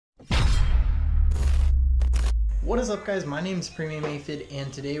What is up, guys? My name is Premium Aphid,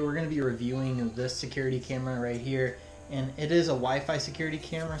 and today we're going to be reviewing this security camera right here. And it is a Wi-Fi security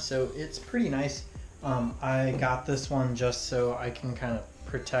camera, so it's pretty nice. I got this one just so I can kind of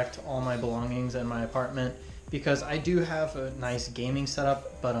protect all my belongings in my apartment, because I do have a nice gaming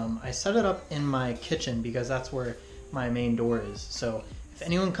setup, but I set it up in my kitchen because that's where my main door is. So if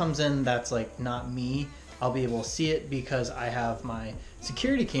anyone comes in that's like not me, I'll be able to see it because I have my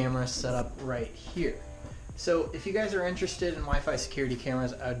security camera set up right here. So if you guys are interested in Wi-Fi security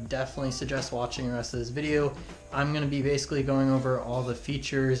cameras, I would definitely suggest watching the rest of this video. I'm going to be basically going over all the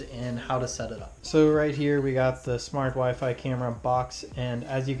features and how to set it up. So right here we got the smart Wi-Fi camera box, and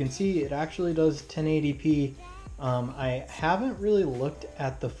as you can see it actually does 1080p. I haven't really looked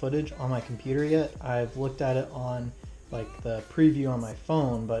at the footage on my computer yet. I've looked at it on like the preview on my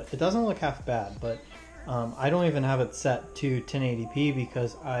phone, but it doesn't look half bad. But I don't even have it set to 1080p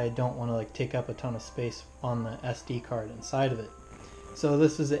because I don't want to like take up a ton of space on the SD card inside of it. So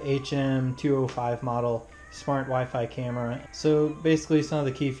this is the HM205 model smart Wi-Fi camera. So basically some of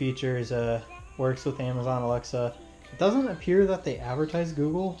the key features, works with Amazon Alexa. It doesn't appear that they advertise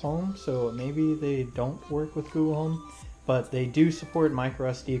Google Home, so maybe they don't work with Google Home, but they do support micro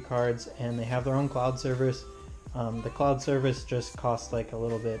SD cards and they have their own cloud service. The cloud service just costs like a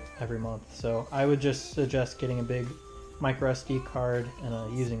little bit every month, so I would just suggest getting a big micro SD card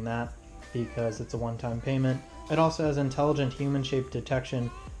and using that because it's a one-time payment. It also has intelligent human shape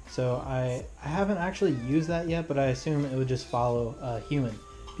detection, so I haven't actually used that yet, but I assume it would just follow a human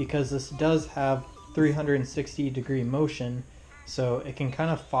because this does have 360-degree motion, so it can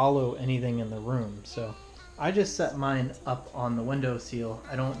kind of follow anything in the room. So I just set mine up on the windowsill.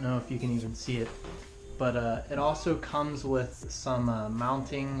 I don't know if you can even see it, but it also comes with some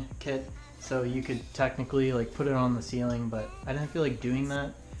mounting kit, so you could technically like put it on the ceiling, but I didn't feel like doing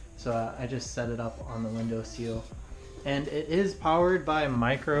that, so I just set it up on the windowsill. And it is powered by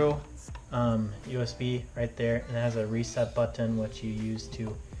micro USB right there, and it has a reset button which you use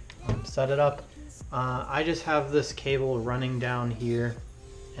to set it up. I just have this cable running down here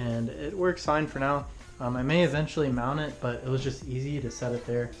and it works fine for now. I may eventually mount it, but it was just easy to set it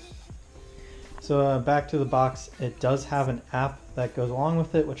there. So back to the box, it does have an app that goes along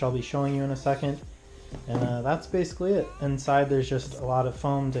with it, which I'll be showing you in a second. And that's basically it. Inside there's just a lot of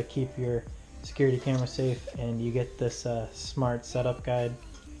foam to keep your security camera safe, and you get this smart setup guide,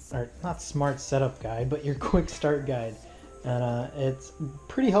 or not smart setup guide, but your quick start guide. And it's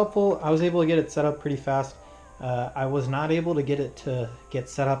pretty helpful. I was able to get it set up pretty fast. I was not able to get it to get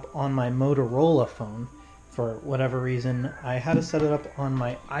set up on my Motorola phone for whatever reason. I had to set it up on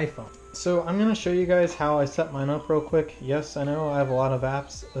my iPhone. So I'm going to show you guys how I set mine up real quick. Yes, I know I have a lot of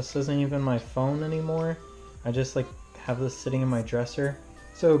apps. This isn't even my phone anymore. I just like have this sitting in my dresser.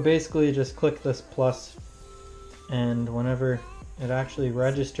 So basically just click this plus, and whenever it actually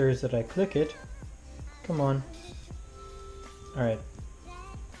registers that I click it, come on. Alright,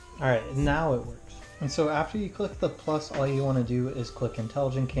 now it works. And so after you click the plus, all you want to do is click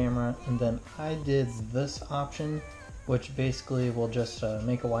intelligent camera, and then I did this option, which basically will just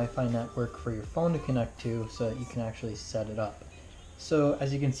make a Wi-Fi network for your phone to connect to so that you can actually set it up. So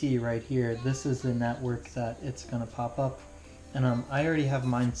as you can see right here, this is the network that it's going to pop up, and I already have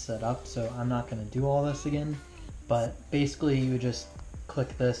mine set up, so I'm not going to do all this again. But basically you would just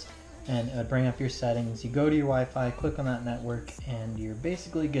click this and it would bring up your settings. You go to your Wi-Fi, click on that network, and you're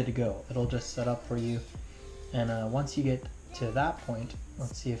basically good to go. It'll just set up for you. And once you get to that point,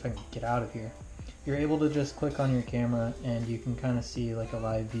 let's see if I can get out of here, you're able to just click on your camera and you can kind of see like a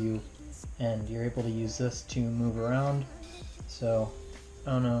live view, and you're able to use this to move around. So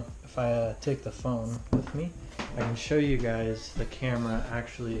I don't know, if I take the phone with me, I can show you guys the camera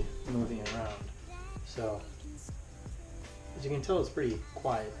actually moving around. So as you can tell, it's pretty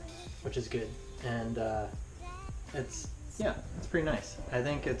quiet, which is good. And it's pretty nice. I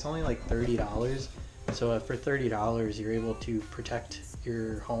think it's only like $30. So for $30 you're able to protect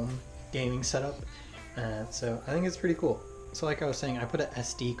your home gaming setup. So I think it's pretty cool. So like I was saying, I put an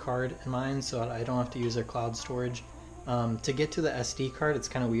SD card in mine so that I don't have to use their cloud storage. To get to the SD card, it's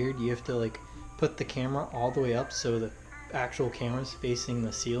kind of weird. You have to like put the camera all the way up so the actual camera's facing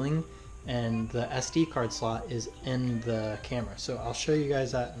the ceiling, and the SD card slot is in the camera. So I'll show you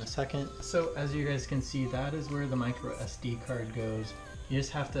guys that in a second. So as you guys can see, that is where the micro SD card goes. You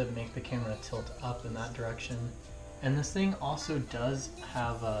just have to make the camera tilt up in that direction. And this thing also does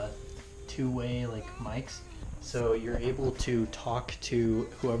have a two-way like mics, so you're able to talk to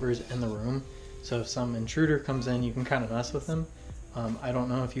whoever's in the room. So if some intruder comes in, you can kind of mess with them. I don't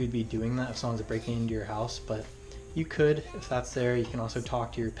know if you'd be doing that if someone's breaking into your house, but you could, if that's there, you can also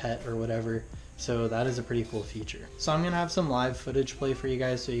talk to your pet or whatever. So that is a pretty cool feature. So I'm gonna have some live footage play for you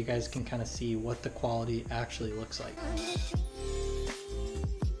guys so you guys can kind of see what the quality actually looks like.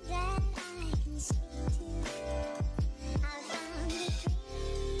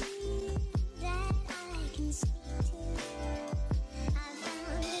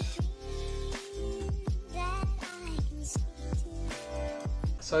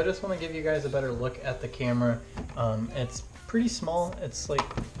 So I just want to give you guys a better look at the camera. It's pretty small. It's like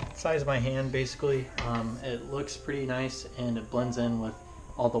the size of my hand basically. It looks pretty nice and it blends in with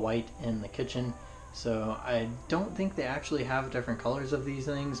all the white in the kitchen. So I don't think they actually have different colors of these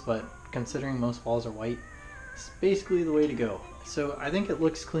things, but considering most walls are white, it's basically the way to go. So I think it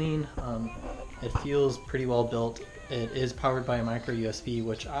looks clean. It feels pretty well built. It is powered by a micro USB,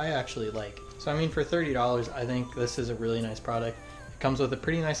 which I actually like. So I mean, for $30, I think this is a really nice product. Comes with a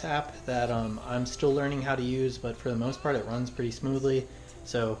pretty nice app that I'm still learning how to use, but for the most part it runs pretty smoothly.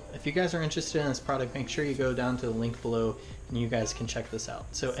 So if you guys are interested in this product, make sure you go down to the link below and you guys can check this out.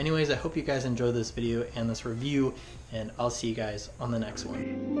 So anyways, I hope you guys enjoyed this video and this review, and I'll see you guys on the next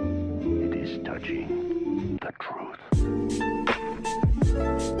one. It is touching the truth.